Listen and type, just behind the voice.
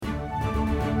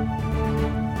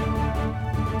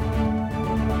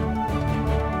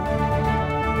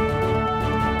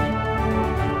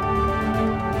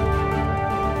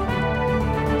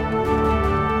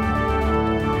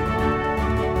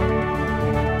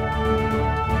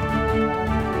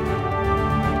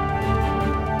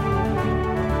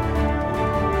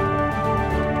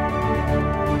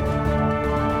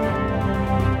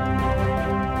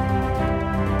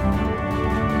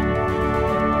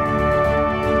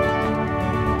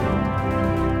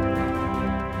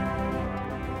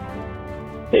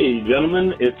Hey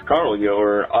gentlemen, it's Carl,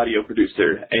 your audio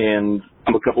producer, and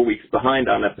I'm a couple weeks behind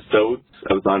on episodes.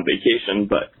 I was on vacation,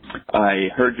 but I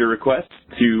heard your request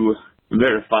to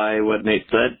verify what Nate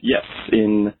said. Yes,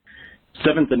 in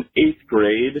 7th and 8th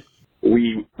grade,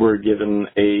 we were given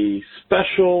a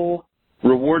special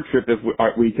reward trip if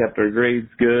we kept our grades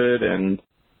good, and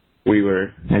we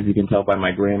were, as you can tell by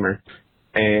my grammar,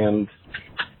 and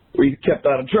we kept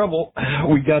out of trouble.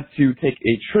 We got to take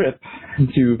a trip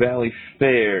to Valley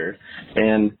Fair,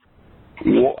 and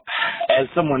as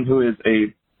someone who is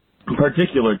a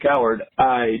particular coward,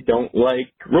 I don't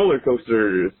like roller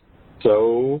coasters,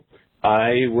 so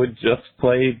I would just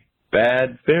play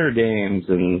bad fair games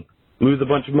and lose a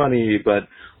bunch of money. But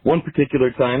one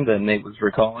particular time that Nate was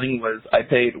recalling was I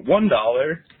paid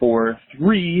 $1 for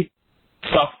 3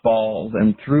 softballs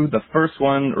and threw the first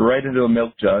one right into a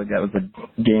milk jug. That was a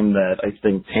game that I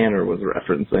think Tanner was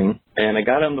referencing. And I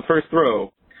got on the first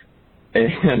throw.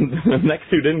 And the next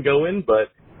two didn't go in,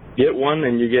 but get one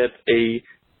and you get a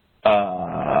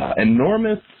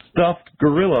enormous stuffed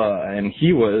gorilla. And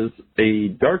he was a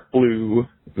dark blue,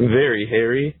 very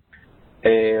hairy.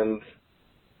 And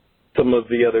some of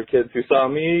the other kids who saw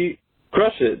me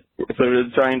crush it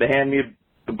started trying to hand me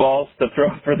the balls to throw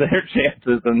for their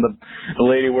chances, and the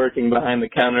lady working behind the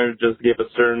counter just gave a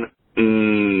stern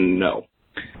no.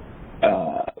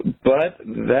 But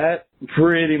that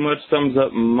pretty much sums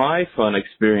up my fun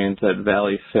experience at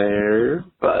Valley Fair.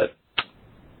 But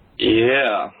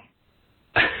yeah,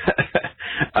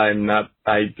 I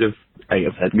guess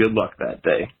had good luck that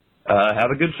day.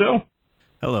 Have a good show.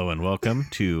 Hello and welcome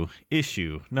to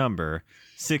issue number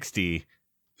 66.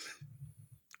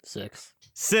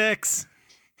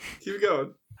 Keep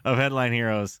going. Of Headline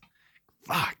Heroes.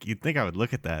 Fuck, you'd think I would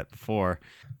look at that before.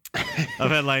 Of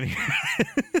Headline Heroes.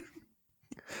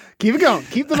 Keep it going.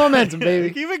 Keep the momentum,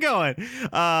 baby. Keep it going.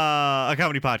 A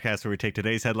comedy podcast where we take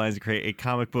today's headlines and create a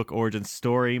comic book origin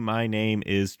story. My name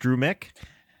is Drew Mick.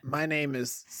 My name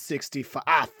is 65.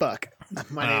 Fuck.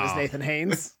 My name is Nathan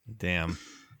Haynes. Damn.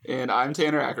 And I'm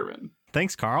Tanner Ackerman.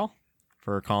 Thanks, Carl,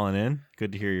 for calling in.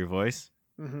 Good to hear your voice.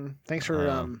 Mm-hmm. Thanks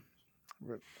for,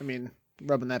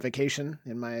 rubbing that vacation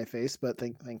in my face, but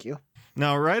thank you.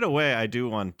 Now, right away, I do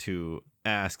want to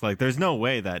ask, there's no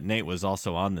way that Nate was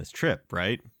also on this trip,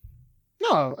 right?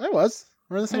 No, I was.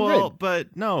 We're in the same grade.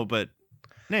 But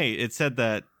Nate, it said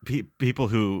that people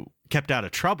who kept out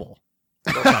of trouble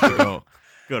got to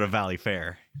go to Valley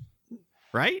Fair,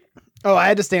 right? Oh, I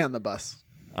had to stay on the bus.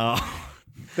 Oh.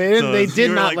 They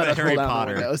did not like let us Harry roll down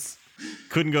Potter. the windows.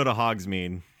 Couldn't go to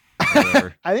Hogsmeade.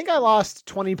 I think I lost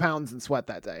 20 pounds in sweat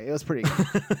that day. It was pretty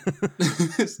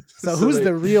good. So who's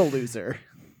the real loser?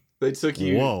 They took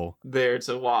you there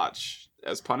to watch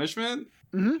as punishment?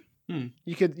 Mm-hmm.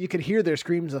 You could hear their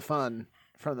screams of fun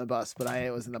from the bus, but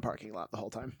I was in the parking lot the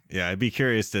whole time. Yeah, I'd be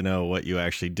curious to know what you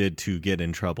actually did to get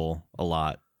in trouble a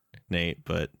lot, Nate.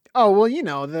 But well,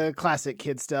 the classic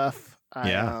kid stuff.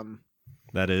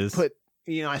 That is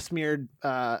I smeared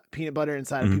peanut butter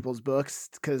inside of people's books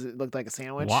because it looked like a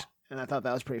sandwich, and I thought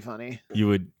that was pretty funny.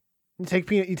 You go to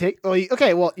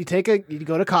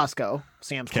Costco,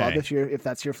 Sam's Club, if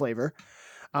that's your flavor.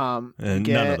 You get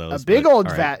none of those, a big old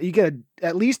right. vat. You get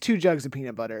at least 2 jugs of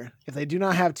peanut butter. If they do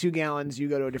not have 2 gallons, you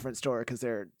go to a different store because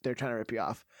they're trying to rip you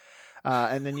off.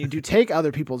 And then you do take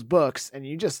other people's books, and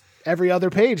you just every other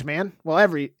page, man. Well,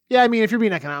 if you're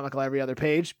being economical, every other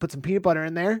page, put some peanut butter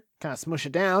in there, kind of smush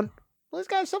it down. Well, this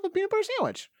guy himself a peanut butter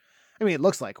sandwich. I mean, it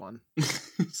looks like one.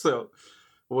 So,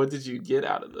 what did you get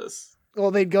out of this?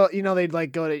 Well, they'd have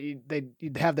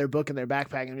their book in their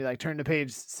backpack and be like, turn to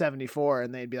page 74,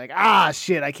 and they'd be like,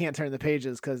 shit, I can't turn the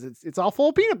pages because it's all full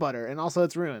of peanut butter, and also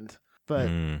it's ruined. But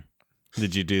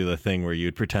did you do the thing where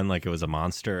you'd pretend like it was a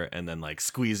monster and then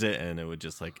squeeze it and it would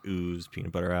just ooze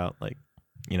peanut butter out,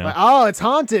 it's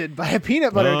haunted by a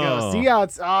peanut butter ghost. See how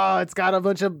it's got a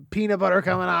bunch of peanut butter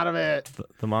coming out of it.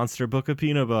 The monster book of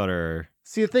peanut butter.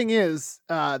 See, the thing is,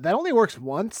 that only works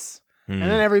once, and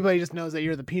then everybody just knows that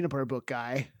you're the peanut butter book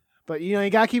guy. But you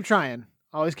gotta keep trying.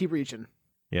 Always keep reaching.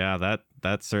 Yeah,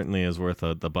 that certainly is worth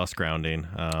the bus grounding.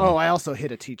 I also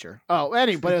hit a teacher. But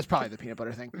it was probably the peanut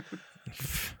butter thing.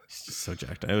 It's just so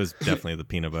jacked. It was definitely the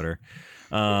peanut butter.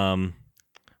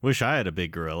 Wish I had a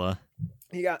big gorilla.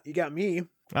 You got me.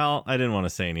 Well, I didn't want to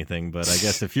say anything, but I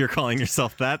guess if you're calling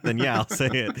yourself that, then yeah, I'll say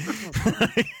it.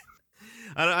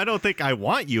 I don't think I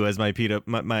want you as my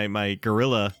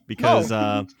gorilla because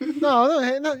no,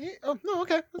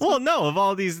 okay. Well, no, of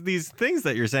all these things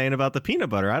that you're saying about the peanut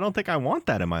butter, I don't think I want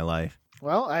that in my life.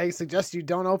 Well, I suggest you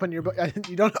don't open your book.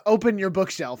 You don't open your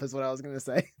bookshelf, is what I was going to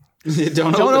say.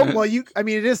 Don't open. Well,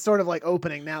 it is sort of like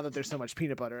opening now that there's so much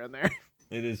peanut butter in there.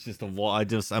 It is just a wall.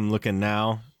 I'm looking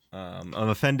now. I'm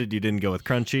offended you didn't go with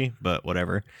Crunchy, but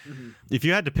whatever. Mm-hmm. If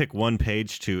you had to pick one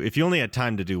page if you only had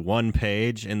time to do one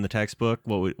page in the textbook,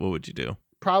 what would you do?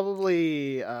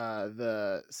 Probably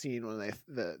the scene when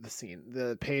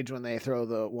the page when they throw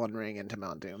the One Ring into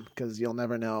Mount Doom, because you'll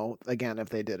never know again if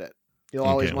they did it. You'll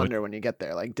always wonder when you get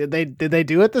there, like, did they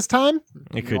do it this time?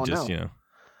 It could just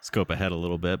scope ahead a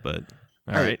little bit, but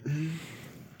all right.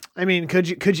 I mean,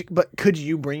 could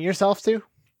you bring yourself to?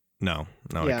 No,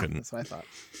 I couldn't. That's what I thought.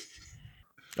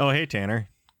 Oh, hey Tanner.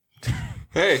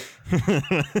 Hey.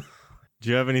 Do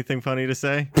you have anything funny to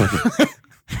say?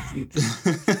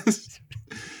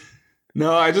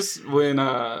 No, I just when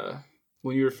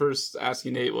you were first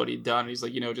asking Nate what he'd done, he's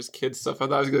like, just kid stuff. I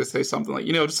thought I was gonna say something like,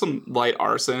 just some light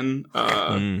arson,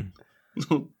 Grand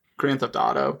Theft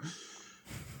Auto,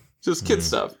 just kid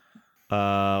stuff.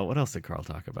 What else did Carl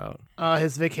talk about?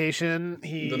 His vacation.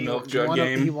 The milk jug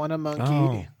game. He won a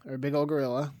monkey or a big old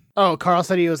gorilla. Oh, Carl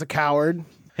said he was a coward.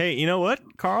 Hey, you know what,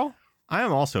 Carl? I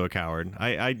am also a coward.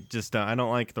 I just I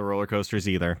don't like the roller coasters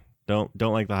either. Don't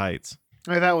like the heights.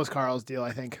 That was Carl's deal,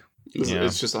 I think.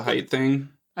 It's just a height thing.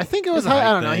 I think it was height.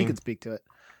 I don't know. He could speak to it.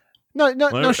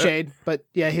 No shade, but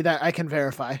yeah, that I can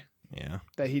verify. Yeah,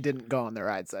 that he didn't go on the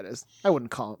rides. That is, I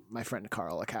wouldn't call my friend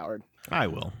Carl a coward. I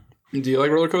will. Do you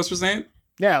like roller coasters, Nate?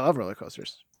 Yeah, I love roller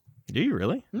coasters. Do you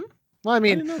really? Well, I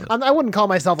mean, I wouldn't call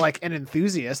myself like an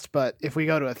enthusiast, but if we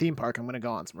go to a theme park, I'm going to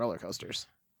go on some roller coasters.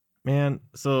 Man,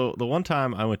 so the one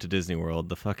time I went to Disney World,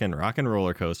 the fucking Rock and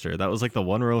Roller Coaster, that was like the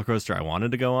one roller coaster I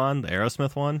wanted to go on, the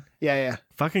Aerosmith one. Yeah.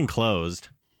 Fucking closed.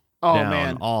 Oh, down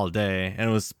man. All day, and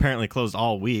it was apparently closed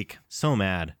all week. So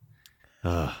mad.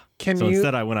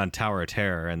 Instead I went on Tower of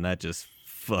Terror, and that just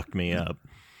fucked me up.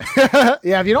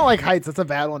 Yeah, if you don't like heights, that's a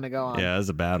bad one to go on. Yeah, that's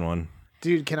a bad one.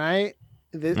 Dude, can I...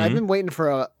 I've been waiting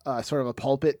for a sort of a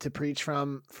pulpit to preach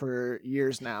from for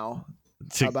years now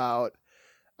about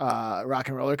Rock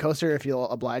and Roller Coaster, if you'll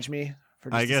oblige me.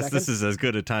 I guess this is as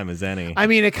good a time as any. I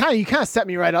mean, you kind of set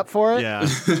me right up for it. Yeah.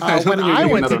 When I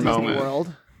went to Disney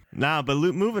World. Nah, but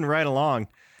moving right along.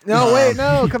 No, wait,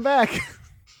 no, come back.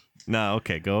 No,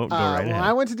 okay, go right ahead. When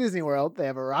I went to Disney World, they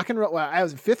have a rock and roll. Well, I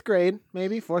was in 5th grade,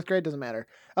 maybe 4th grade, doesn't matter.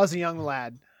 I was a young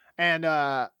lad,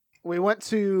 and we went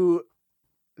to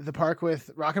the park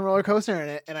with Rock and Roller Coaster in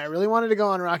it, and I really wanted to go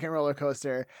on Rock and Roller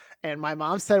Coaster, and my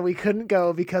mom said we couldn't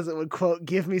go because it would, quote,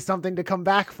 give me something to come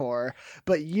back for.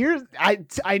 But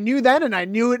I knew then, and I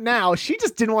knew it now. She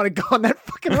just didn't want to go on that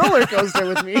fucking roller coaster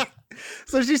with me,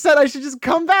 so she said I should just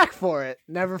come back for it.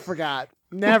 Never forgot.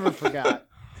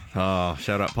 Oh,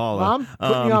 shout out Paula. Mom,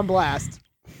 put me on blast.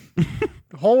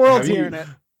 The whole world's hearing it.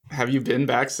 Have you been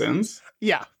back since?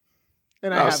 Yeah,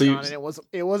 and I have gone, and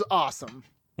it was awesome.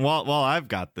 While I've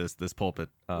got this pulpit,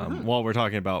 while we're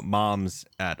talking about moms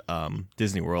at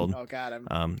Disney World, oh god,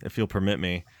 if you'll permit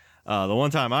me, the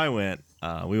one time I went,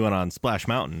 we went on Splash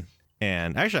Mountain,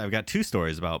 and actually I've got 2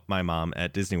 stories about my mom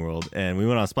at Disney World, and we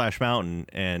went on Splash Mountain,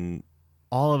 and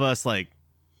all of us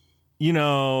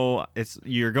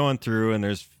you're going through, and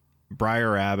there's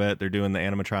Briar Rabbit, they're doing the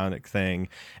animatronic thing,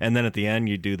 and then at the end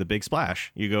you do the big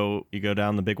splash. You go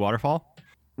down the big waterfall.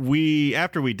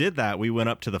 After we did that, we went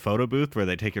up to the photo booth where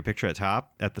they take your picture at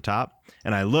the top,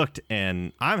 and I looked,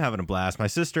 and I'm having a blast. My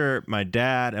sister, my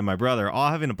dad, and my brother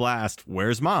all having a blast.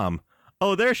 Where's Mom?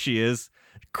 Oh, there she is,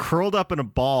 curled up in a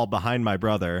ball behind my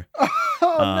brother.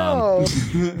 Oh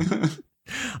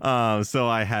no. So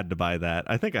I had to buy that.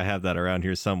 I think I have that around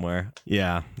here somewhere.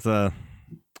 Yeah, so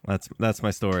that's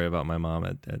my story about my mom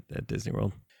at Disney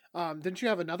World. Didn't you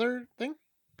have another thing?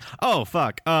 Oh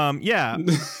fuck. Yeah.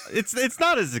 It's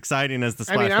not as exciting as the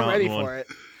Splash Mountain I'm ready one. for it.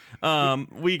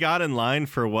 We got in line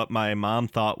for what my mom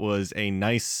thought was a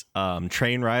nice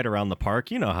train ride around the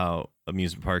park. You know how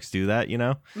amusement parks do that, you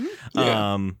know? Mm-hmm.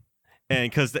 Yeah.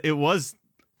 And because it was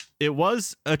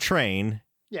a train.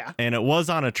 Yeah. And it was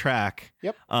on a track.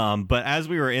 Yep. But as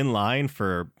we were in line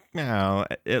for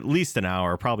at least an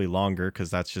hour, probably longer, because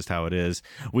that's just how it is,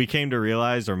 we came to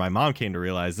realize, or my mom came to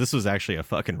realize, this was actually a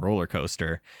fucking roller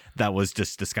coaster that was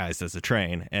just disguised as a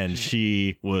train, and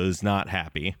she was not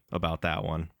happy about that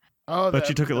one. Oh, but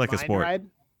she took it like a sport. Ride?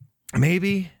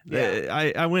 Maybe.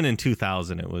 Yeah. I went in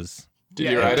 2000. It was. Did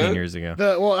you ride 15 it? years ago.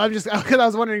 I'm just because I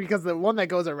was wondering, because the one that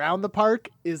goes around the park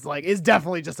is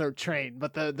definitely just a train,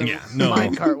 but the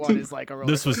minecart one is like a roller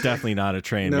This coaster. was definitely not a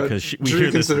train, No, because we Drew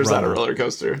hear this considers that a rumble. roller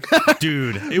coaster.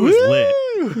 Dude, it was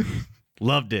lit.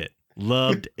 Loved it.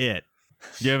 Do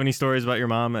you have any stories about your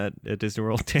mom at Disney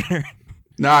World, Tanner?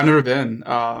 No, I've never been. You're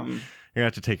gonna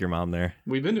have to take your mom there.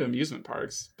 We've been to amusement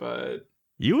parks, but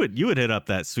You would hit up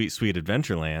that sweet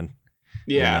Adventureland.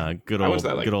 yeah, In, good I old went to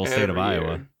that, good old state of every Iowa.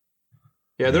 year.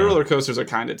 Yeah, the Yeah. roller coasters are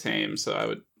kind of tame,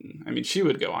 so she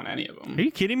would go on any of them. Are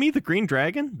you kidding me? The Green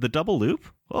Dragon, the double loop.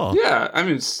 Oh Yeah, I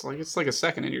mean, it's like a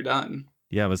second and you're done.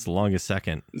 yeah, it was the longest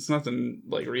second. It's nothing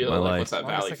like real. My Like life. what's that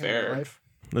Longest Valley second of your Fair? life.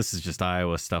 This is just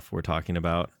Iowa stuff we're talking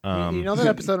about. You know that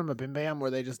episode of Bim Bam where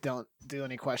they just don't do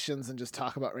any questions and just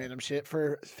talk about random shit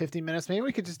for 15 minutes? Maybe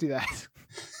we could just do that.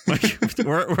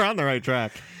 we're on the right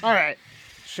track. All right.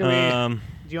 Should we? Um,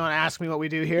 Do you want to ask me what we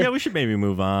do here? yeah, we should maybe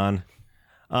move on.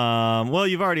 Well,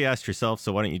 you've already asked yourself,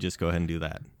 so why don't you just go ahead and do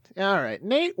that? All right,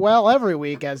 Nate. Well, every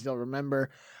week, as you'll remember,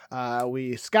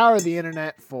 we scour the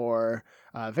internet for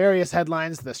various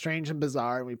headlines, the strange and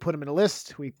bizarre, and we put them in a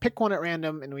list. We pick one at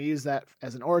random, and we use that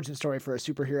as an origin story for a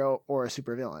superhero or a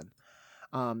supervillain.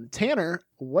 Tanner,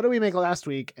 what did we make last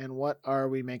week, and what are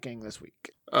we making this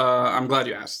week? I'm glad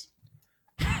you asked.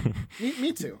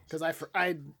 Me too, because I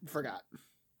forgot.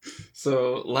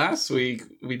 So last week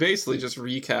we basically just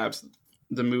recapped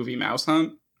the movie Mouse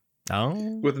Hunt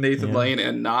Oh, with Nathan Yeah. Lane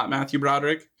and not Matthew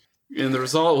Broderick, and the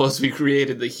result was we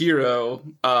created the hero,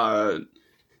 the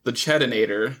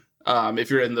Chetinator. If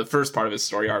you're in the first part of his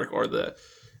story arc, or the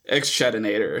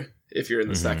ex-Chetinator if you're in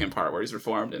the Mhm. second part where he's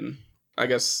reformed and I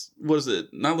guess what is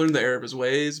it? Not learn the error of his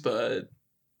ways, but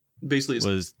basically is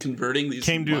was converting these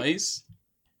came to- mice.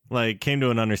 came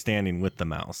to an understanding with the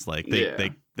mouse. Like Yeah.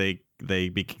 they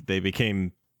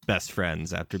became best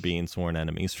friends after being sworn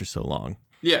enemies for so long.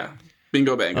 Yeah,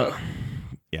 bingo bango.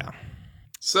 Yeah.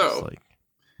 So It's like,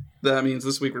 that means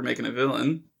this week we're making a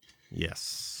villain.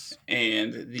 yes.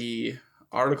 And the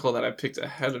article that I picked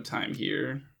ahead of time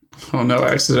here. Oh no,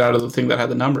 I exited out of the thing that had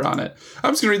the number on it.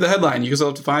 I'm just gonna read the headline. You guys will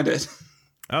have to find it.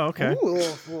 Oh, okay. Ooh,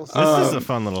 This is a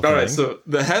fun little All thing. right, so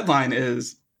the headline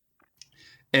is: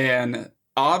 an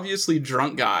obviously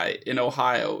drunk guy in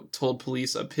Ohio told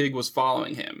police a pig was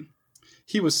following him.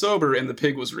 He was sober and the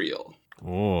pig was real.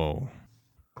 Whoa.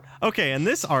 Okay, and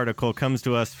this article comes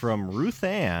to us from Ruth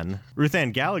Ann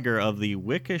Gallagher of the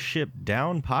Wicca Ship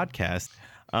Down podcast.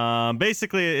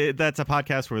 Basically, that's a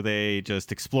podcast where they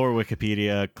just explore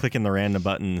Wikipedia, click in the random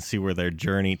button, and see where their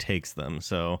journey takes them.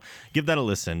 So give that a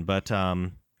listen. But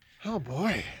Oh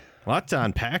boy. a lot to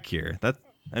unpack here.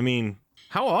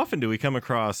 How often do we come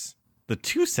across the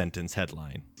 2-sentence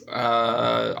headline?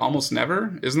 Almost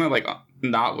never. Isn't that like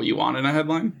not what you want in a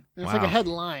headline? It's like Wow. a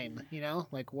headline,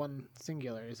 like one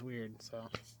singular is weird. So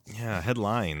Yeah,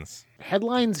 headlines.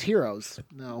 headlines heroes.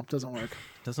 No, doesn't work.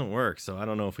 Doesn't work, so I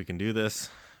don't know if we can do this.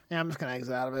 Yeah, I'm just gonna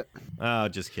exit out of it. Oh,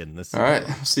 just kidding. This. All right,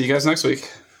 see you guys next week.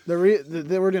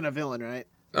 We're doing a villain, right?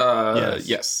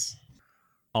 Yes.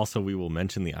 Also, we will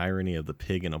mention the irony of the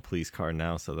pig in a police car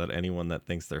now, so that anyone that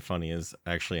thinks they're funny is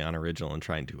actually unoriginal and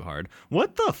trying too hard.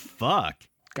 What the fuck?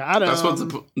 Got him. That's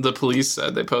what the police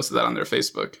said. They posted that on their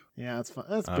Facebook. Yeah, that's fun.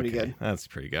 That's pretty Okay, good. That's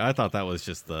pretty good. I thought that was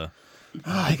just the. Oh,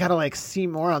 I gotta see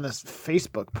more on this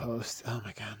Facebook post. Oh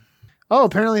my god. Oh,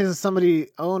 apparently somebody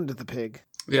owned the pig.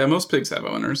 Yeah, most pigs have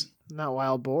owners. Not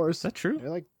wild boars. Is that true? They're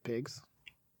like pigs.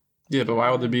 Yeah, but why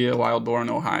would there be a wild boar in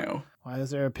Ohio? Why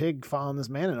is there a pig following this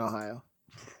man in Ohio?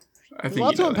 I There's think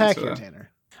lots you to know the unpack answer here, to that.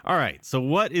 Tanner. All right. So,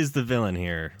 what is the villain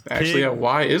here? Actually, Pig?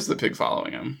 why is the pig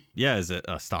following him? Yeah, is it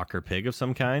a stalker pig of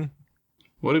some kind?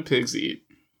 What do pigs eat?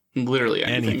 Literally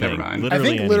anything. Never mind. Literally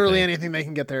I think literally anything. anything they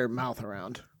can get their mouth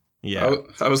around. Yeah.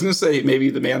 I was gonna say maybe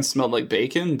the man smelled like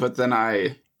bacon, but then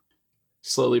I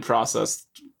slowly processed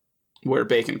where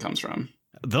bacon comes from.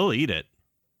 They'll eat it.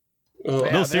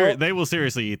 Yeah, They will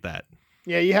seriously eat that.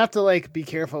 Yeah, you have to be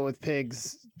careful with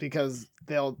pigs because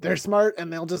they're smart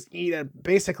and they'll just eat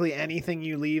basically anything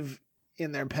you leave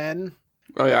in their pen.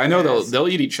 Oh yeah, I know Yes. they'll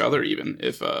eat each other even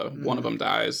if one of them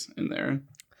dies in there.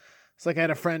 It's like I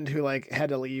had a friend who had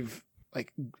to leave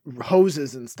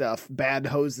hoses and stuff, bad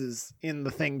hoses in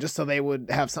the thing just so they would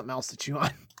have something else to chew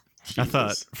on. I thought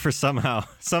Jesus. for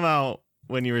somehow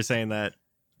when you were saying that,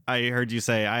 I heard you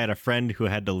say I had a friend who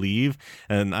had to leave,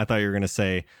 and I thought you were going to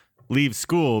say leave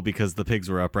school because the pigs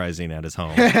were uprising at his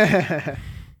home.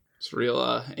 It's a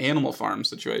real Animal Farm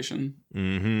situation.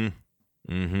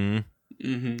 Mm-hmm.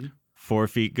 4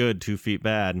 feet good, 2 feet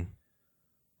bad.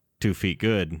 2 feet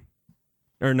good.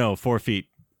 Or no, 4 feet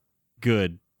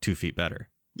good, 2 feet better.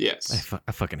 Yes.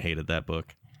 I fucking hated that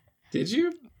book. Did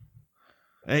you?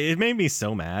 It made me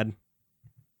so mad.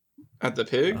 At the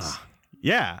pigs?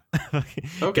 Yeah.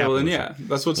 Okay, well then yeah.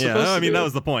 That's what's Yeah, supposed to I mean do. that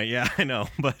was the point. Yeah, I know,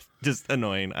 but just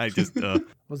annoying. I just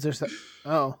Was there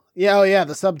oh yeah,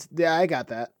 the sub. Yeah, I got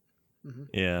that.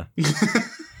 yeah.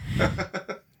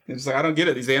 It's like I don't get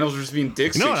it. These animals are just being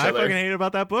dicks You know to what each I other. fucking hated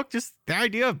about that book? Just the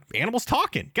idea of animals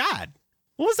talking. God,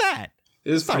 what was that?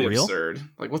 It is It's not pretty real. absurd.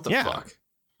 Like what the Yeah. fuck?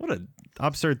 What an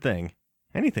absurd thing.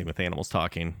 Anything with animals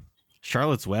talking.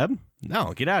 Charlotte's Web?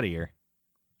 No, get out of here.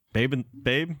 Babe,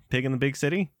 Pig in the Big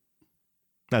City.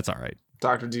 That's all right.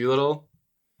 Dr. Dolittle.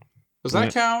 Does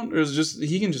that count, or is it just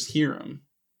he can just hear him?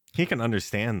 He can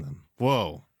understand them.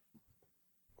 Whoa.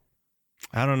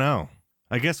 I don't know.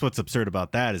 I guess what's absurd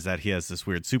about that is that he has this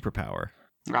weird superpower.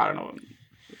 I don't know.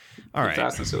 All right.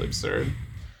 That's necessarily absurd.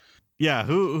 Yeah.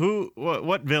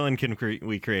 What villain can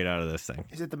we create out of this thing?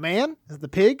 Is it the man? Is it the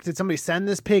pig? Did somebody send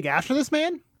this pig after this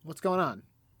man? What's going on?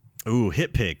 Ooh,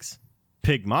 hit pigs.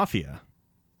 Pig Mafia.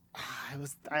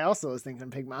 I also was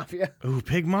thinking Pig Mafia. Ooh,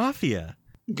 Pig Mafia.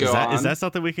 Go on. Is that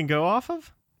something we can go off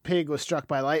of? Pig was struck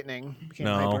by lightning, became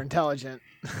No. hyper intelligent.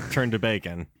 Turn to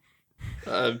bacon.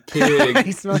 A pig.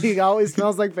 He always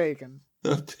smells like bacon.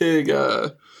 A pig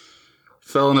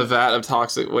fell in a vat of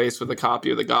toxic waste with a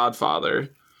copy of The Godfather.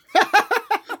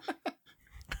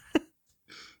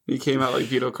 He came out like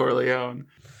Vito Corleone.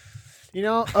 You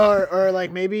know, or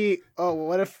like maybe. Oh,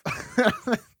 what if?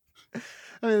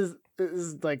 I mean, this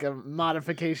is like a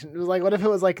modification. It was like, what if it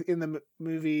was like in the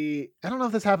movie? I don't know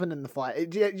if this happened in The Fly.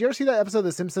 Did you ever see that episode of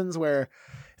The Simpsons where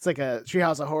it's like a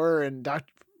treehouse of horror and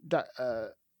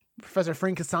Professor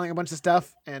Frink is selling a bunch of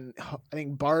stuff, and I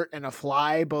think Bart and a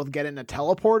fly both get in a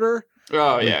teleporter.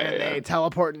 Oh yeah, And they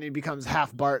teleport, and he becomes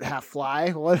half Bart, half fly.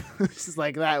 What if it's just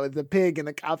like that with the pig and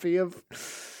a copy of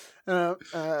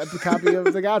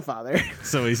The Godfather?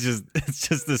 So it's just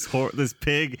this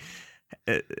pig,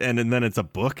 and then it's a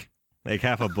book, like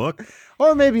half a book.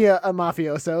 Or maybe a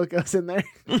mafioso goes in there.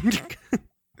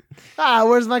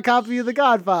 Where's my copy of The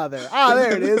Godfather?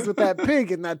 There it is with that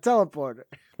pig and that teleporter.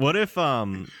 What if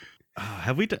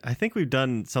have we? I think we've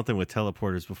done something with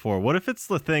teleporters before. What if it's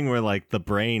the thing where like the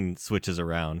brain switches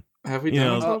around? Have we You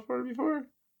done a know- teleporter before?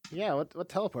 Yeah, what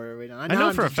teleporter are we done? I know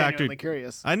I'm for a just fact genuinely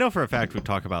curious. I know for a fact we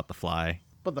talk about the fly.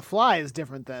 But the fly is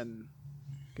different than...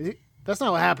 that's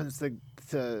not what happens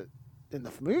to in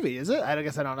the movie, is it? I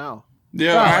guess I don't know.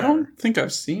 Yeah, Well, I don't think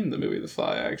I've seen the movie The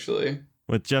Fly actually.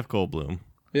 With Jeff Goldblum.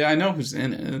 Yeah, I know who's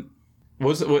in it.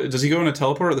 What, does he go in a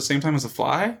teleporter at the same time as the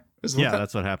fly? Yeah,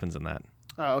 that's what happens in that.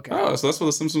 Oh, okay. Oh, so that's what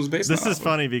The Simpsons was based on. This is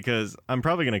funny because I'm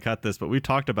probably going to cut this, but we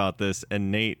talked about this and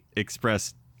Nate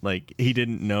expressed like he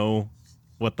didn't know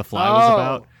what the fly was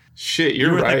about. Shit, You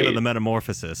you're were right. thinking of the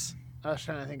metamorphosis. I was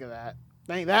trying to think of that.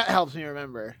 That helps me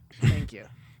remember. Thank you.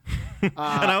 And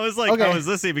I was like, okay. I was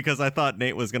listening because I thought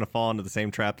Nate was going to fall into the same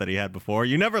trap that he had before.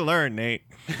 You never learn, Nate.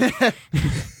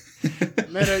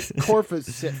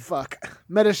 Metacorpus shit, fuck.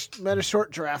 Meta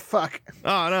short giraffe, fuck.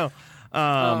 Oh,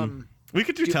 no. We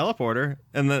could do teleporter.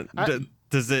 And then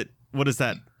what does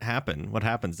that happen? What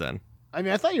happens then? I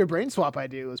mean, I thought your brain swap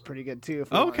idea was pretty good too.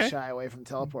 If we want to Okay. shy away from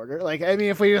teleporter, like, I mean,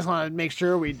 if we just want to make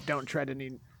sure we don't tread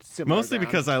any similar Mostly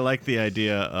ground. because I like the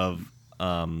idea of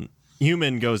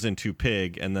human goes into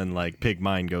pig and then like pig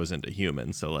mind goes into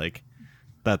human. So like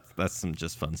that's some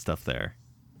just fun stuff there.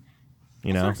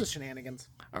 You know? sorts of shenanigans.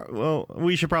 Well,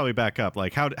 we should probably back up.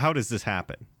 Like how does this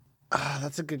happen?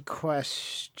 That's a good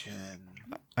question.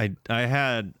 I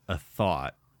had a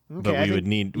thought, Okay, but I we would think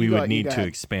need you go to ahead.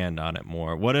 expand on it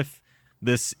more. What if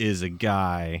this is a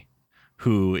guy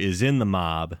who is in the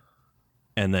mob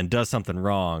and then does something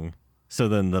wrong? So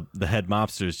then the head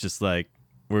mobster is just like,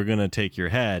 we're gonna take your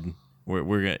head.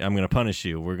 I'm gonna punish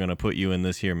you. We're gonna put you in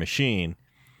this here machine,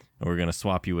 and we're gonna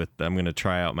swap you with. I'm gonna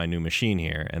try out my new machine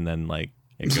here, and then like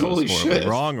it goes Holy horribly shit.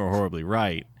 wrong or horribly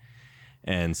right,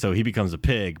 and so he becomes a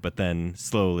pig, but then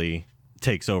slowly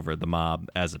takes over the mob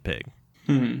as a pig.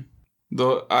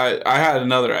 Though I had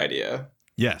another idea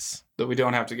Yes, that we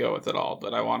don't have to go with at all,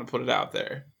 but I want to put it out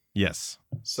there. yes.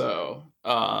 So,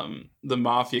 the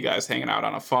mafia guy's hanging out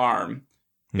on a farm,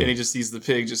 and he just sees the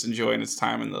pig just enjoying its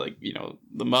time in the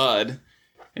the mud,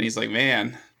 and he's like,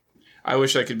 "Man, I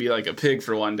wish I could be like a pig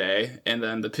for one day." And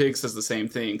then the pig says the same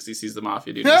thing because he sees the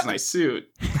mafia dude in his nice suit.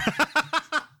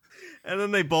 And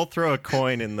then they both throw a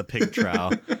coin in the pig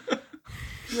trough.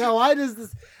 Now, why does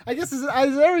this? I guess is it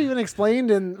ever even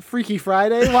explained in Freaky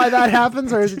Friday why that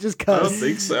happens, or is it just I don't cause?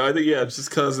 think so. I think it's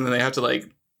just cause, and then they have to like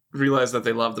realize that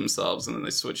they love themselves, and then they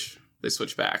switch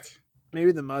back.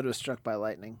 Maybe the mud was struck by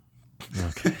lightning.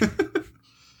 Okay.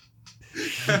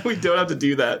 We don't have to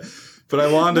do that, but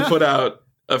I wanted to put out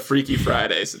a Freaky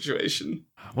Friday situation.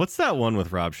 What's that one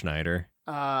with Rob Schneider?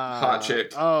 Hot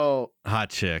chick. Oh, Hot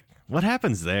chick. What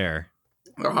happens there?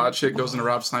 A hot chick goes into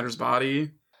Rob Snyder's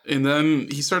body, and then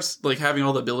he starts like having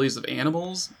all the abilities of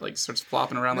animals, like starts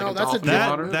flopping around No, like a that's a dolphin in different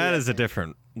water. movie. That is a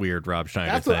different weird Rob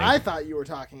Schneider that's thing. what I thought you were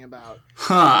talking about.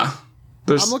 Huh.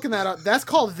 There's, I'm looking that up. That's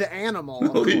called The Animal,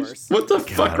 of holy course. what the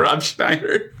fuck, Rob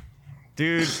Schneider?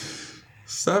 Dude,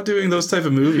 Stop doing those type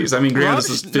of movies. I mean, granted, this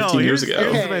was 15 years ago.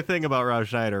 Here's Okay. my thing about Rob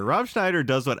Schneider. Rob Schneider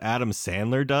does what Adam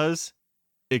Sandler does,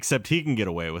 except he can get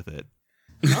away with it.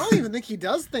 I don't even think he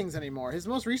does things anymore. His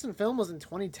most recent film was in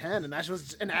 2010, and that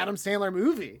was an Adam Sandler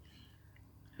movie.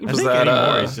 I think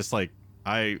anymore he's just like,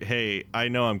 I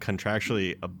know I'm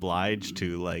contractually obliged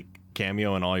to like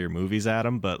cameo in all your movies,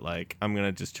 Adam, but like I'm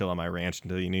gonna just chill on my ranch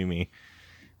until you knew me.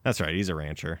 That's right, he's a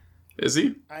rancher. Is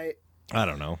he? I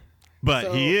don't know,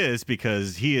 but he is,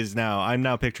 because he is now. I'm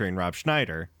now picturing Rob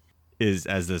Schneider is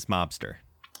as this mobster.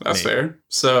 That's fair.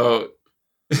 So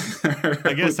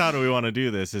I guess how do we want to do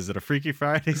this? Is it a Freaky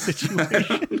Friday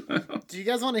situation? Do you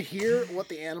guys want to hear what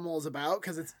the animal is about?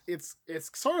 Because it's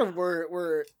sort of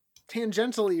we're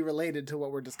tangentially related to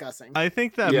what we're discussing. I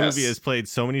think that movie is played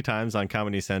so many times on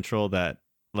Comedy Central that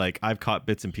like I've caught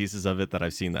bits and pieces of it that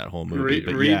I've seen that whole movie.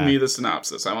 Read me the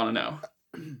synopsis. I want to know.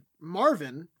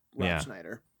 Marvin, Rob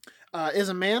Schneider, is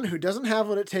a man who doesn't have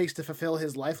what it takes to fulfill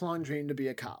his lifelong dream to be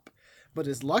a cop. But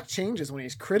his luck changes when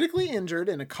he's critically injured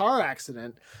in a car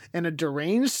accident and a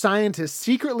deranged scientist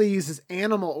secretly uses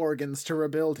animal organs to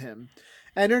rebuild him.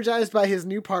 Energized by his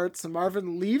new parts,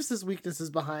 Marvin leaves his weaknesses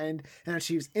behind and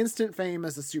achieves instant fame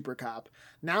as a super cop.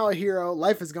 Now a hero,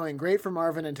 life is going great for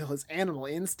Marvin until his animal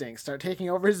instincts start taking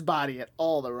over his body at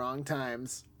all the wrong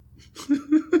times.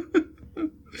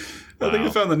 I think I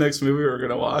found the next movie we're going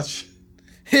to watch.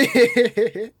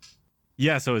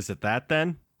 Yeah, so is it that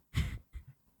then?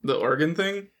 The organ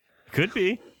thing? Could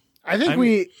be. I think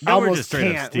we almost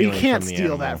can't. We can't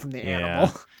steal that from the animal.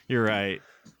 Yeah, you're right.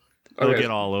 They'll get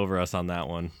all over us on that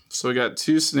one. So we got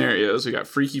two scenarios. We got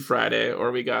Freaky Friday,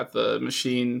 or we got the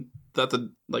machine that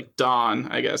the Dawn,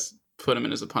 I guess, put him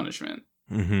in as a punishment.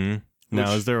 Mm-hmm.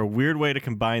 Now, is there a weird way to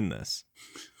combine this?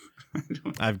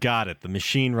 I've got it. The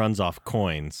machine runs off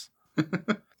coins.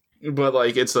 But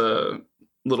like it's a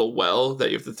little well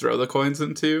that you have to throw the coins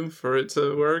into for it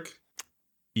to work.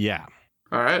 Yeah.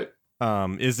 All right.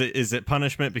 Is it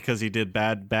punishment because he did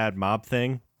bad mob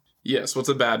thing? Yes. What's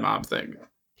a bad mob thing?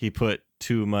 He put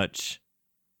too much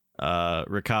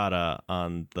ricotta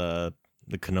on the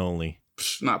cannoli.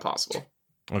 Not possible.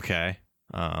 Okay.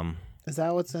 Is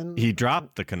that what's in? He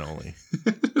dropped the cannoli.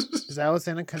 Is that what's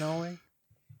in a cannoli?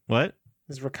 What?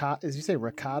 Is ricotta? Did you say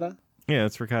ricotta? Yeah,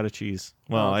 it's ricotta cheese.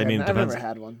 Well, okay. I mean, I've never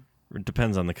had one. It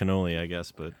depends on the cannoli, I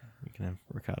guess, but you can have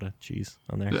ricotta cheese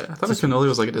on there. Yeah, I thought a cannoli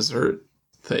was like a dessert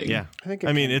thing. Yeah,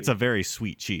 I mean, it's a very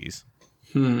sweet cheese.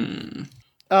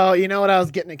 Oh, you know what I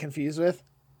was getting it confused with?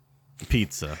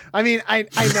 Pizza. I mean, I know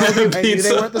I knew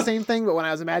they weren't the same thing, but when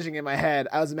I was imagining in my head,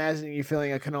 I was imagining you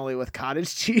filling a cannoli with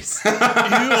cottage cheese. And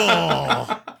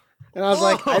I was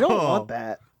like, I don't want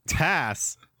that.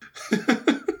 Tass.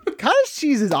 Cottage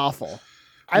cheese is awful.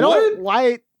 I don't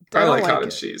like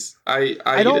cottage cheese. I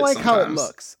don't like how it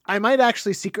looks. I might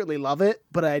actually secretly love it,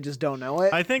 but I just don't know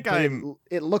it. I think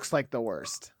it looks like the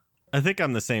worst. I think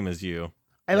I'm the same as you.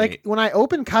 Like when I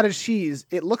open cottage cheese,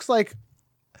 it looks like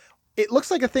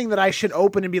a thing that I should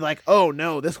open and be like, oh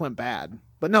no, this went bad.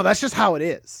 But no, that's just how it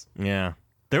is. Yeah.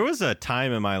 There was a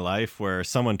time in my life where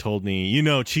someone told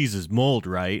me, cheese is mold,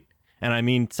 right? And I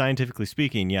mean, scientifically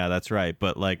speaking, yeah, that's right.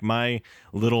 But like my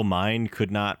little mind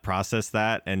could not process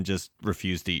that and just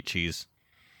refused to eat cheese.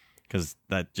 Because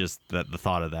the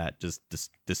thought of that just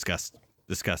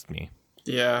disgust me.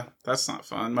 Yeah, that's not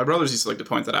fun. My brothers used to like to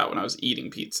point that out when I was eating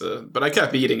pizza, but I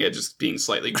kept eating it, just being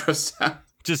slightly grossed out.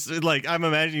 Just like I'm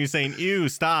imagining you saying, ew,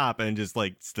 stop, and just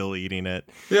like still eating it.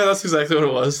 Yeah, that's exactly what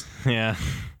it was. Yeah.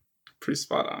 Pretty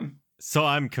spot on. So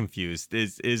I'm confused.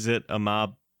 Is it a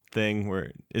mob thing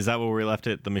where is that where we left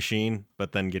it, the machine,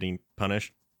 but then getting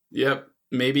punished? Yep.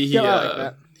 Maybe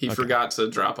he forgot to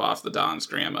drop off the Don's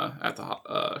grandma at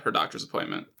the her doctor's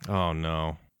appointment. Oh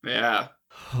no. Yeah.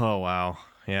 Oh wow.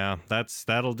 Yeah,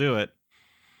 that'll do it.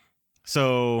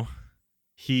 So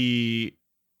he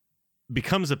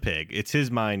becomes a pig. It's his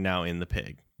mind now in the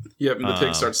pig. Yep, and the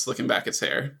pig starts slicking back its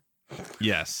hair.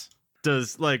 Yes.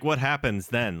 Does what happens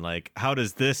then? Like, how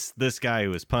does this guy who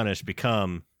was punished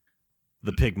become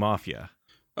the pig mafia?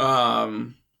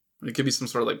 It could be some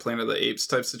sort of like Planet of the Apes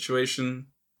type situation,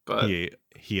 but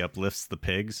he uplifts the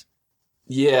pigs.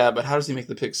 Yeah, but how does he make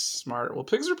the pigs smart? Well,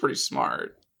 pigs are pretty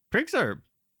smart. Pigs are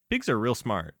real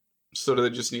smart. So do they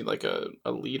just need like a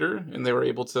leader, and they were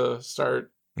able to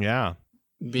start? Yeah,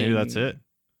 maybe that's it.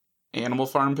 Animal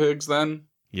farm pigs, then.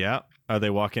 Yeah, are they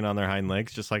walking on their hind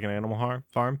legs just like an animal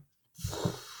farm?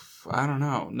 I don't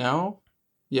know. No.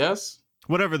 Yes.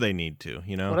 Whatever they need to,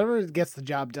 Whatever gets the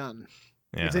job done.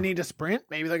 Yeah. If they need to sprint,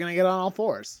 maybe they're gonna get on all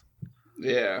fours.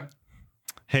 Yeah.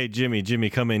 Hey, Jimmy,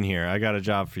 come in here. I got a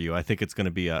job for you. I think it's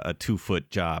gonna be a 2-foot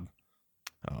job.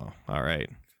 Oh, all right.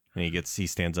 And he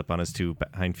stands up on his 2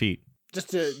 hind feet.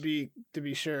 Just to be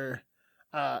sure,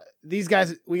 these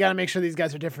guys, we got to make sure these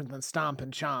guys are different than Stomp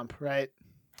and Chomp, right?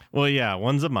 Well, yeah,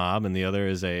 one's a mob and the other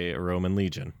is a Roman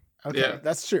legion. Okay, Yeah.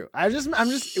 that's true.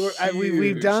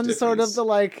 We've done Huge sort of difference. the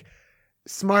like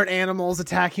smart animals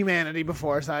attack humanity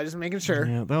before, so I just making sure.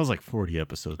 Yeah, that was like 40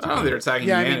 episodes I don't know ago. they're attacking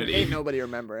Yeah, I mean, humanity. ain't nobody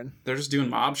remembering. They're just doing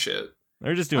mob shit.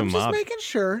 They're just doing I'm just mob. making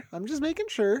sure. I'm just making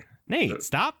sure. Nate,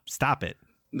 stop it.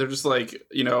 They're just like,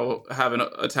 have an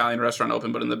Italian restaurant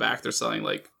open, but in the back they're selling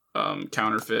like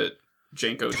counterfeit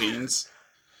Janko jeans.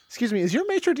 Excuse me, is your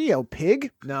maitre d' a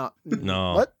pig? No.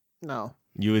 No. What? No.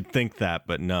 You would think that,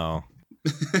 but no.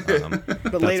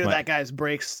 But later my- that guy's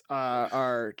brakes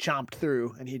are chomped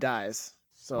through and he dies.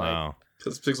 So like, Wow.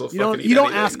 Because pigs will you fucking don't eat you don't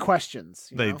anything. ask questions.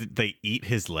 You know? They eat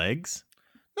his legs?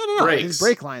 No. Brakes. His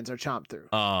brake lines are chomped through.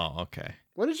 Oh, okay.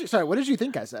 What did you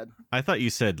think I said? I thought you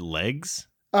said legs.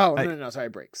 Oh I- no, sorry,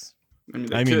 brakes. I mean,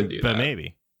 they could do but that.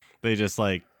 maybe they just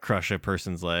like crush a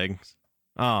person's legs.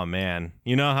 Oh man,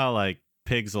 you know how like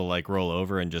pigs will like roll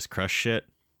over and just crush shit,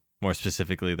 more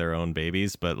specifically their own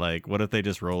babies. But like, what if they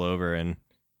just roll over and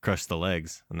crush the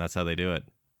legs, and that's how they do it?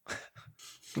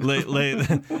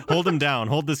 Hold him down,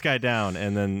 hold this guy down,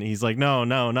 and then he's like, no,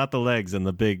 not the legs, and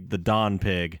the Don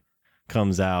pig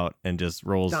comes out and just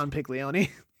rolls. Don Piglione.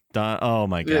 Don. Oh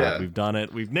my god, Yeah. we've done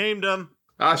it. We've named him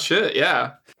Ah, shit,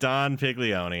 yeah. Don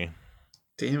Piglione.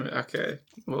 Damn it, okay.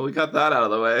 Well, we got that out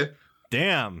of the way.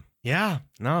 Damn. Yeah.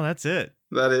 No, that's it.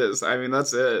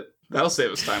 That's it. That'll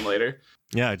save us time later.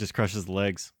 Yeah, it just crushes the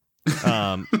legs.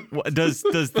 Does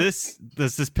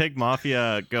this pig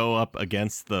mafia go up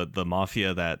against the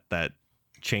mafia that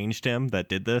changed him, that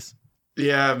did this?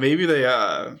 Yeah, maybe they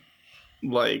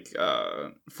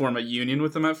form a union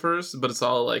with them at first, but it's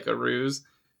all like a ruse.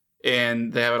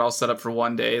 And they have it all set up for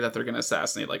one day that they're gonna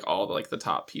assassinate like all the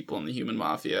top people in the human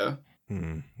mafia.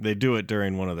 They do it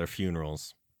during one of their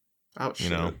funerals. Oh shit.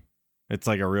 You know, it's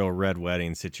like a real red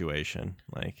wedding situation.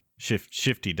 Like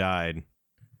Shifty died.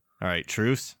 All right,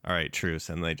 truce.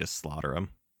 And they just slaughter him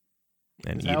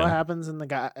and Is eat that what him. happens in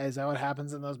Is that what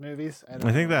happens in those movies? don't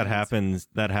I think know. that happens.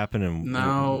 That happened in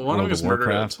No, one of them gets murdered at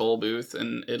a Warcraft. toll booth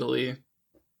in Italy.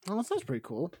 Oh, that sounds pretty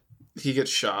cool. He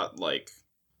gets shot like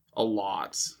a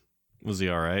lot. Was he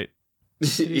all right?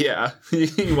 Yeah,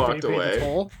 he walked Did he pay the away.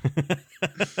 toll?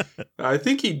 I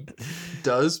think he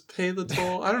does pay the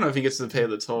toll. I don't know if he gets to pay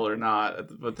the toll or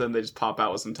not, but then they just pop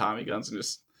out with some Tommy guns and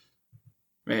just,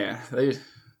 man, they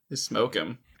smoke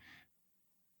him.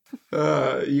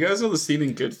 You guys know the scene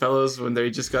in Goodfellas when they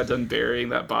just got done burying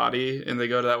that body and they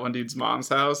go to that one dude's mom's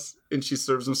house and she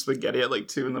serves him spaghetti at like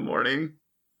 2 a.m.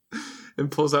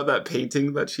 and pulls out that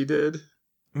painting that she did?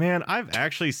 Man, I've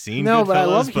actually seen No, but I Goodfellas,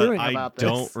 love but hearing I about this.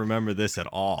 don't remember this at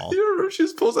all. You remember she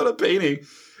just pulls out a painting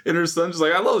and her son's just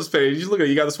like, I love this painting. You just look at it.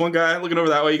 You got this one guy looking over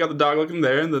that way. You got the dog looking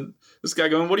there. And then this guy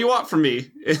going, what do you want from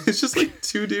me? And it's just like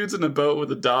 2 dudes in a boat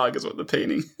with a dog is what the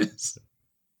painting is.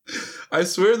 I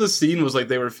swear the scene was like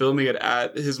they were filming it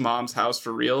at his mom's house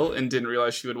for real and didn't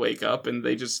realize she would wake up. And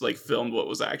they just like filmed what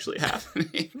was actually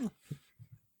happening.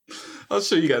 I'll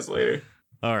show you guys later.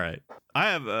 All right. I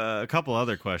have a couple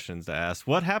other questions to ask.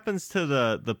 What happens to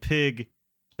the pig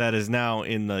that is now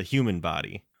in the human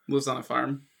body? Lives on a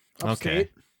farm. Upstate. Okay.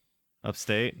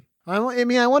 Upstate? I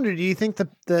mean, I wonder. Do you think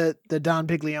the Don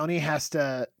Piglione has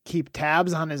to keep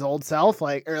tabs on his old self,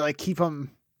 or keep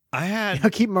him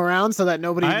keep him around so that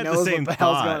nobody I had the knows same what the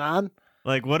hell's thought. going on?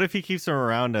 Like, what if he keeps him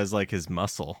around as like his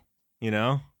muscle? You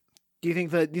know? Do you think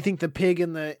the pig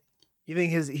in the you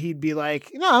think he'd be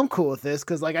like, no, I'm cool with this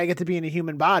because like I get to be in a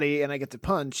human body and I get to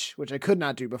punch, which I could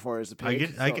not do before as a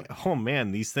pig. I get. Oh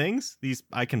man, these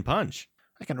I can punch.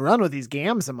 I can run with these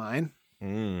gams of mine.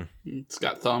 It's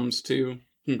got thumbs too.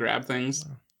 You can grab things.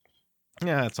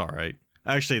 Yeah, that's all right.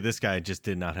 Actually, this guy just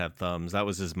did not have thumbs. That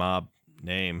was his mob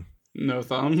name. No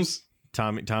thumbs.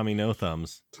 Tommy No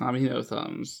Thumbs. Tommy No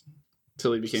Thumbs.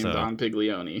 Till he became So- Don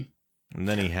Piglione. And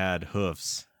then he had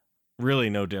hoofs. Really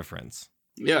no difference.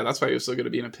 Yeah, that's why he was so good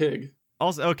at being a pig.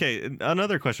 Also, okay,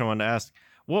 another question I wanted to ask.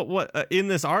 What in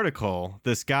this article,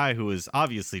 this guy who was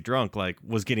obviously drunk, like,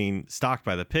 was getting stalked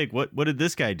by the pig. What did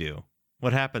this guy do?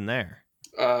 What happened there?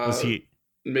 Was he...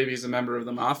 Maybe he's a member of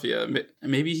the mafia.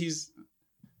 Maybe he's...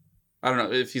 I don't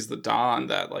know if he's the Don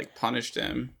that, like, punished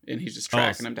him and he's just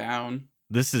tracking him down.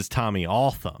 This is Tommy All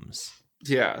Thumbs.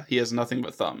 Yeah, he has nothing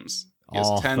but thumbs. He has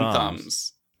All 10 thumbs.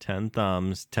 thumbs. 10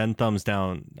 thumbs. 10 thumbs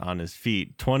down on his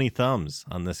feet. 20 thumbs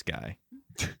on this guy.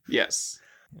 Yes.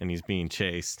 And he's being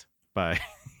chased by...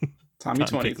 Tommy Don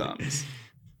 20 Piglione. thumbs.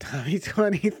 Tommy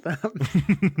 20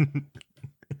 thumb.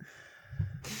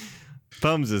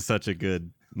 Thumbs is such a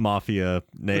good mafia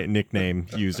nickname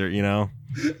user, you know?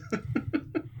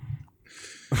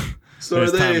 So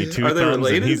There's are Tommy they Two are they Thumbs,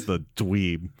 related? and he's the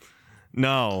dweeb.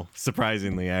 No,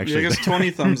 surprisingly, Yeah, I actually. guess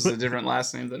 20 Thumbs is a different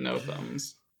last name than No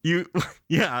Thumbs.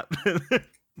 Yeah.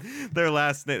 Their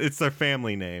last name, it's their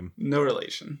family name. No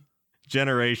relation.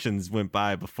 Generations went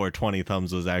by before 20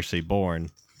 Thumbs was actually born.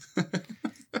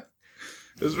 It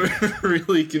was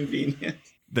really convenient.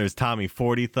 There's Tommy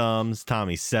 40 Thumbs,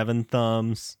 Tommy 7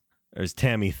 Thumbs. There's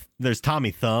Tommy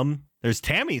Thumb. There's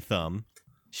Tammy Thumb.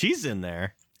 She's in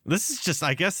there. This is just,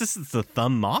 I guess this is the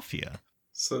Thumb Mafia.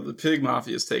 So the Pig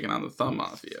Mafia is taking on the Thumb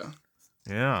Mafia.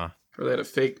 Yeah. Or they had a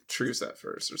fake truce at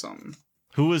first or something.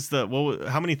 Who was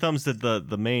how many thumbs did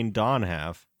the main Don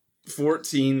have?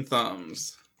 14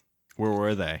 thumbs. Where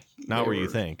were they? Not where you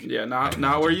think. Yeah, not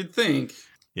where you'd think.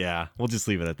 Yeah, we'll just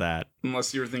leave it at that.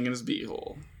 Unless you were thinking his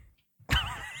beehole.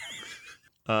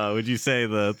 Would you say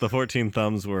the 14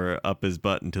 thumbs were up his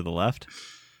butt and to the left?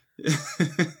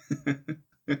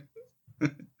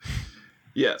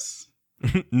 Yes.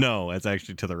 No, it's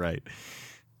actually to the right.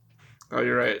 Oh,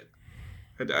 you're right.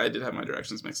 I did have my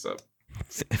directions mixed up.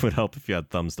 It would help if you had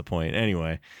thumbs to point.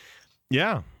 Anyway,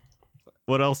 yeah.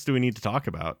 What else do we need to talk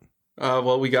about?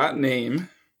 Well, we got Name.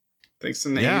 Thanks to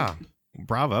Nate. Yeah.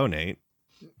 Bravo, Nate.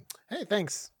 Hey,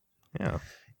 thanks. Yeah.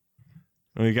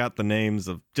 We got the names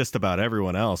of just about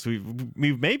everyone else. We've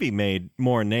maybe made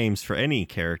more names for any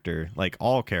character, like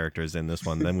all characters in this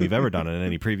one, than we've ever done in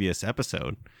any previous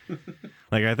episode.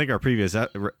 Like, I think our previous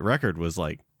record was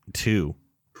like 2.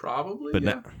 Probably, but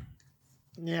yeah.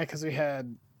 Yeah, because we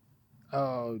had,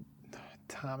 the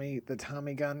Tommy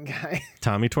gun guy.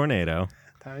 Tommy Tornado.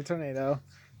 Tommy Tornado.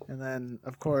 And then,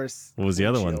 of course, What was the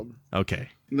other Windshield. one? Okay.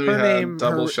 Then we Her had name,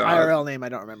 Double her Shot. IRL name, I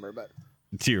don't remember, but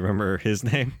Do you remember his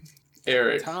name?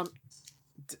 Eric. Tom.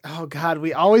 Oh God,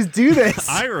 we always do this.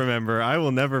 I remember. I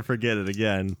will never forget it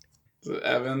again.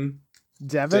 Evan.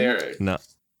 Devin. Derek.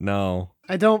 No.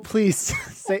 I don't. Please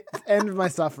say end my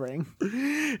suffering.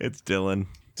 It's Dylan.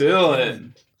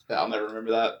 Dylan. I'll never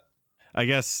remember that. I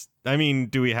guess. I mean,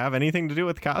 do we have anything to do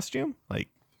with costume? Like,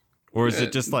 or is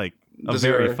it just like a Does he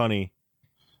very wear- funny?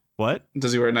 What?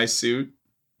 Does he wear a nice suit?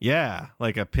 Yeah,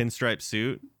 like a pinstripe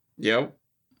suit. Yep.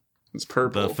 It's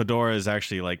purple. The fedora is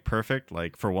actually like perfect.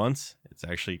 Like for once, it's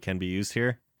actually can be used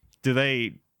here. Do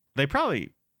they? They probably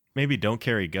maybe don't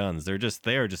carry guns.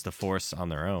 They are just a force on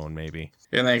their own. Maybe.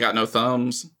 And they ain't got no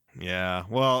thumbs. Yeah.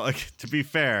 Well, to be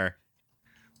fair,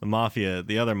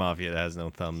 the other mafia has no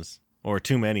thumbs or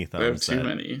too many thumbs. They have too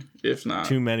many, if not.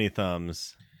 Too many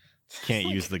thumbs. Can't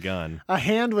use the gun. A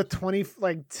hand with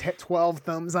 12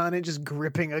 thumbs on it, just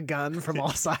gripping a gun from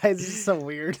all sides. It's so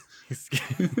weird.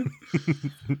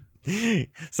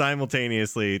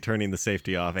 Simultaneously turning the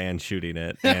safety off and shooting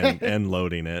it and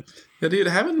loading it. Yeah, dude,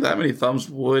 having that many thumbs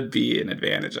would be an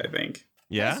advantage, I think.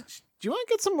 Yeah? Do you want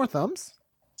to get some more thumbs?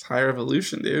 It's higher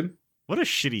evolution, dude. What a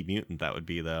shitty mutant that would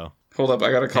be, though. Hold up,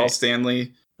 I gotta call Okay.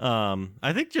 Stanley.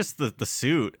 I think just the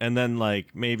suit, and then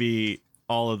like maybe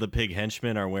all of the pig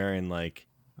henchmen are wearing like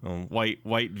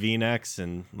white V-necks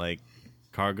and like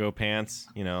cargo pants.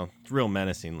 You know, real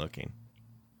menacing looking,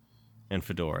 and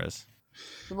fedoras.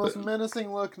 The most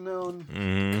menacing look known.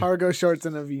 Mm-hmm. Cargo shorts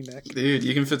and a V-neck. Dude,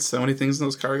 you can fit so many things in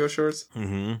those cargo shorts.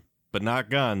 Mm-hmm. But not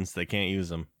guns. They can't use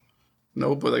them.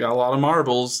 Nope, but they got a lot of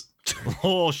marbles. A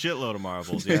whole shitload of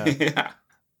marbles. Yeah.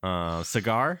 Yeah.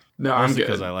 Cigar? No, I'm Mostly good.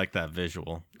 because I like that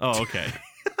visual. Oh, okay.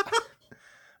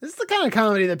 This is the kind of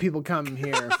comedy that people come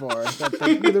here for.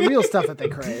 The real stuff that they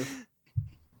crave.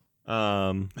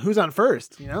 Who's on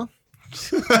first, you know?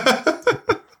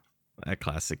 That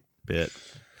classic bit.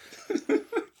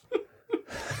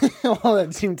 Well,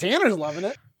 that Team Tanner's loving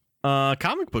it.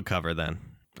 Comic book cover then.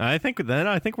 I think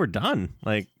we're done.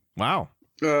 Like, wow.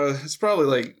 It's probably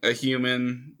like a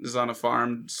human is on a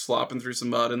farm slopping through some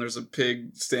mud, and there's a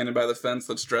pig standing by the fence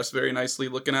that's dressed very nicely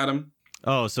looking at him.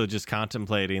 Oh, so just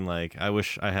contemplating like, I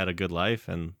wish I had a good life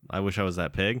and I wish I was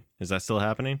that pig. Is that still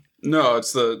happening? No,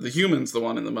 it's the human's the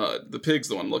one in the mud. The pig's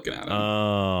the one looking at him.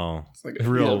 Oh, It's like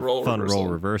real role fun reversal.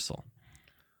 role reversal.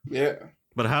 Yeah.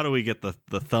 But how do we get the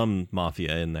thumb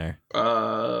mafia in there?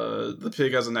 The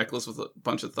pig has a necklace with a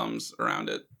bunch of thumbs around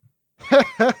it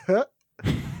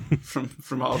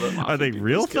from all the mafia Are they people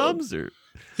real he's killed. thumbs or?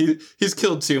 He's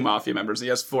killed 2 mafia members. He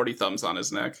has 40 thumbs on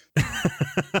his neck.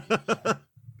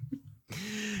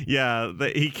 Yeah,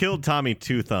 he killed Tommy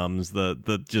Two Thumbs,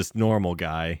 the just normal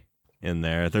guy in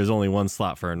there. There's only one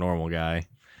slot for a normal guy,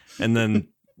 and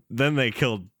then they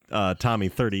killed Tommy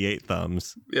 38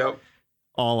 Thumbs, Yep.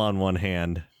 all on one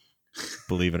hand.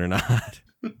 Believe it or not.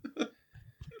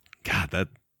 God,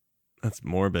 that's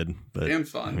morbid, but And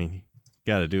fun. I mean,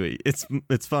 got to do it.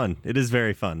 It's fun. It is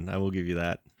very fun. I will give you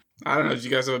that. I don't know. Did you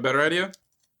guys have a better idea?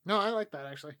 No, I like that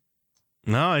actually.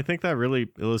 No, I think that really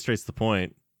illustrates the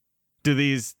point. Do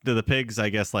the pigs, I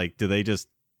guess, like, do they just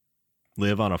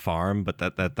live on a farm, but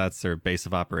that's their base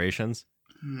of operations?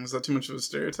 Is that too much of a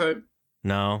stereotype?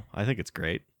 No, I think it's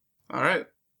great. All right.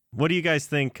 What do you guys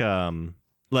think?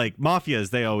 Like mafias,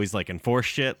 they always like enforce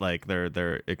shit, like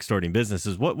they're extorting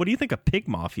businesses. What do you think a pig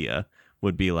mafia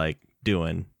would be like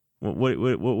doing? What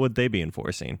would they be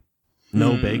enforcing?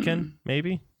 No bacon,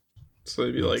 maybe. So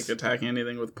they'd be like attacking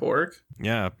anything with pork.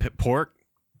 Yeah, pork,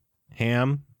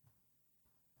 ham,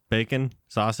 bacon,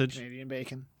 sausage, Canadian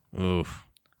bacon. oof.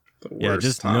 The worst Yeah,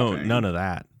 just topping. none of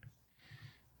that.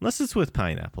 Unless it's with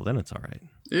pineapple, then it's all right.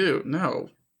 Ew, no.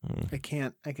 I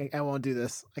can't. I won't do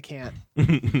this. I can't.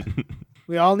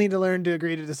 We all need to learn to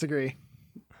agree to disagree.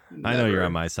 I know you're Never.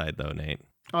 on my side though, Nate.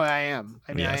 Oh, I am.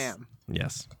 I mean, I Yes. am.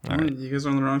 Yes. All right. You guys are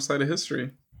on the wrong side of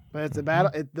history. But it's a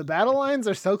battle. The battle lines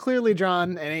are so clearly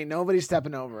drawn, and ain't nobody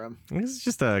stepping over them. This is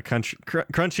just a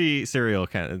crunchy cereal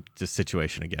kind of just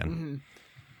situation again. Mm-hmm.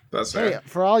 That's Hey, fair.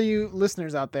 for all you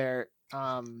listeners out there,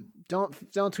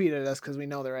 don't tweet at us because we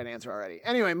know the right answer already.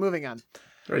 Anyway, moving on.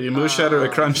 Are you Moosh Head or a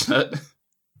Crunch Nut?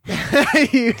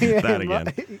 That again.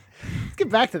 Let's get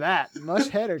back to that. Mush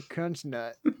head or crunch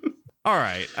nut? All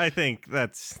right. I think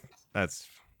that's. I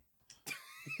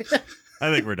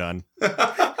think we're done.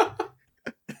 I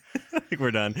think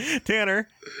we're done. Tanner,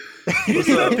 What's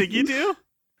you don't up? think you do?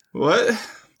 What?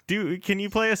 Can you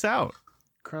play us out?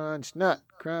 Crunch nut.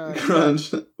 Crunch.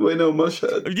 Crunch. Wait, no, Mush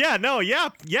Head. Yeah. No. Yeah.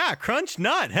 Crunch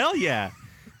nut. Hell yeah.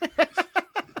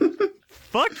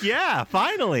 Fuck yeah.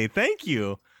 Finally. Thank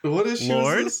you. What issue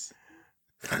Lord? is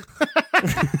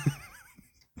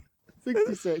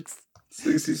 66. this?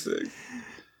 66.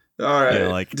 All right. Yeah,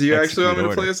 like, do you actually want me to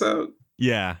execute play us out?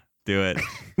 Yeah. Do it.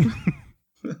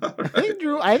 All I right.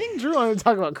 think Drew wanted to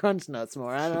talk about crunch nuts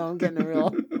more. I don't know. I'm getting a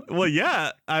real. Well,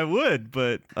 yeah, I would,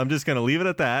 but I'm just gonna leave it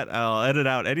at that. I'll edit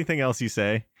out anything else you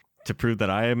say to prove that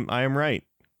I am right.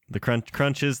 The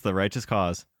crunch is the righteous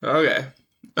cause. Okay.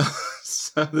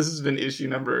 So this has been issue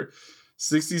number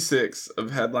 66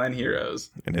 of Headline Heroes.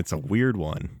 And it's a weird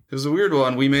one. It was a weird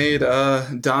one. We made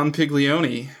Don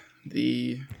Piglione,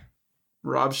 the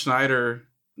Rob Schneider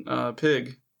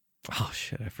pig, Oh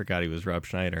shit, I forgot he was Rob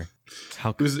Schneider.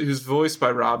 How who's voiced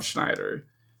by Rob Schneider.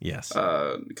 Yes.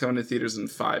 Coming to theaters in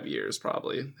 5 years,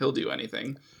 probably. He'll do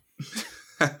anything.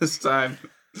 At this time,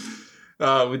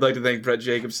 we'd like to thank Brett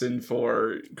Jacobson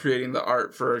for creating the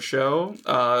art for our show.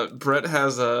 Brett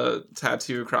has a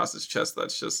tattoo across his chest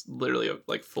that's just literally a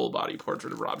like full body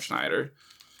portrait of Rob Schneider.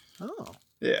 Oh.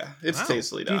 Yeah, it's Wow.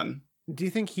 tastily done. Do you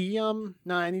think he No,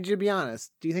 I need you to be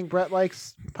honest. Do you think Brett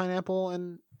likes pineapple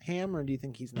and ham, or do you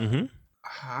think he's not? Mm-hmm.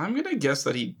 I'm gonna guess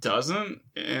that he doesn't,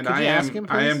 and Could you ask him,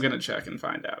 I am please? gonna check and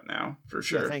find out now for Yeah,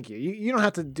 sure. thank you. You don't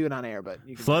have to do it on air, but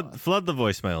you can tell us. Flood the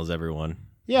voicemails, everyone.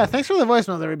 Yeah, thanks for the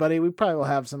voicemails, everybody. We probably will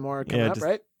have some more coming Yeah, up, just-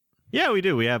 right? Yeah, we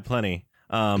do. We have plenty.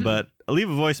 But leave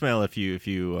a voicemail if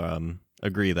you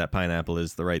agree that pineapple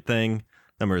is the right thing.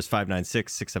 Number is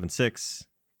 596-676.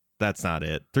 That's not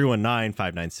it.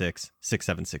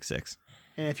 319-596-6766.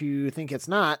 And if you think it's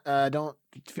not, don't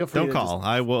feel free Don't to call. just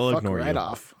I will fuck ignore right you.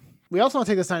 off. We also want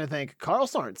to take this time to thank Carl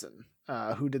Sorensen,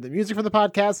 who did the music for the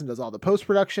podcast and does all the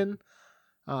post-production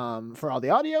for all the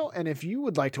audio. And if you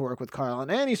would like to work with Carl on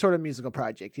any sort of musical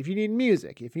project, if you need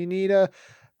music, if you need a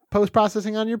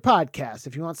post-processing on your podcast,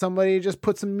 if you want somebody to just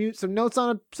put some notes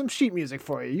on some sheet music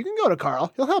for you, you can go to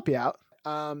Carl. He'll help you out.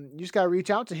 You just got to reach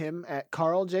out to him at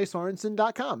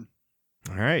carljsorensen.com.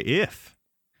 All right. If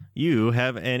you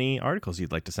have any articles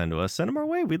you'd like to send to us, send them our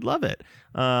way. We'd love it.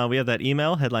 We have that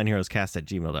email,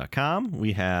 headlineheroescast@gmail.com.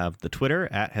 We have the Twitter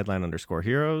at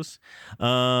headline_heroes.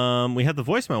 We have the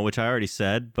voicemail, which I already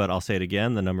said, but I'll say it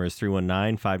again. The number is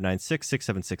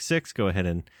 319-596-6766. Go ahead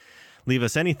and leave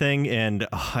us anything. And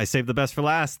I saved the best for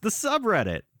last. The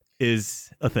subreddit is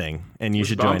a thing, and you It's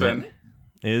should join bumping. it.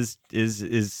 Is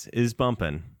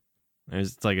bumping.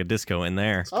 It's like a disco in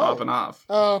there. It's popping off.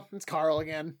 Oh, it's Carl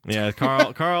again. Yeah,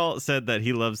 Carl said that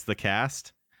he loves the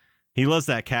cast. He loves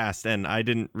that cast, and I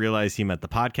didn't realize he meant the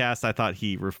podcast. I thought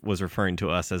he was referring to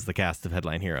us as the cast of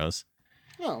Headline Heroes.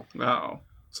 Oh, No,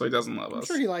 so he doesn't love I'm us.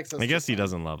 sure he likes us. I guess he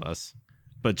doesn't love us.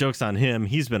 But joke's on him.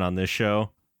 He's been on this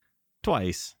show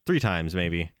twice, 3 times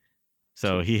maybe.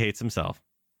 So he hates himself.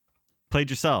 Played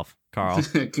yourself, Carl.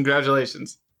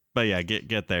 Congratulations. But yeah,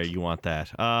 get there. You want that.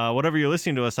 Whatever you're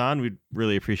listening to us on, we'd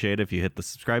really appreciate it if you hit the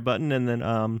subscribe button, and then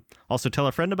also tell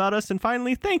a friend about us. And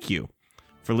finally, thank you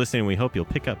for listening. We hope you'll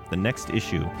pick up the next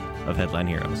issue of Headline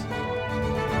Heroes.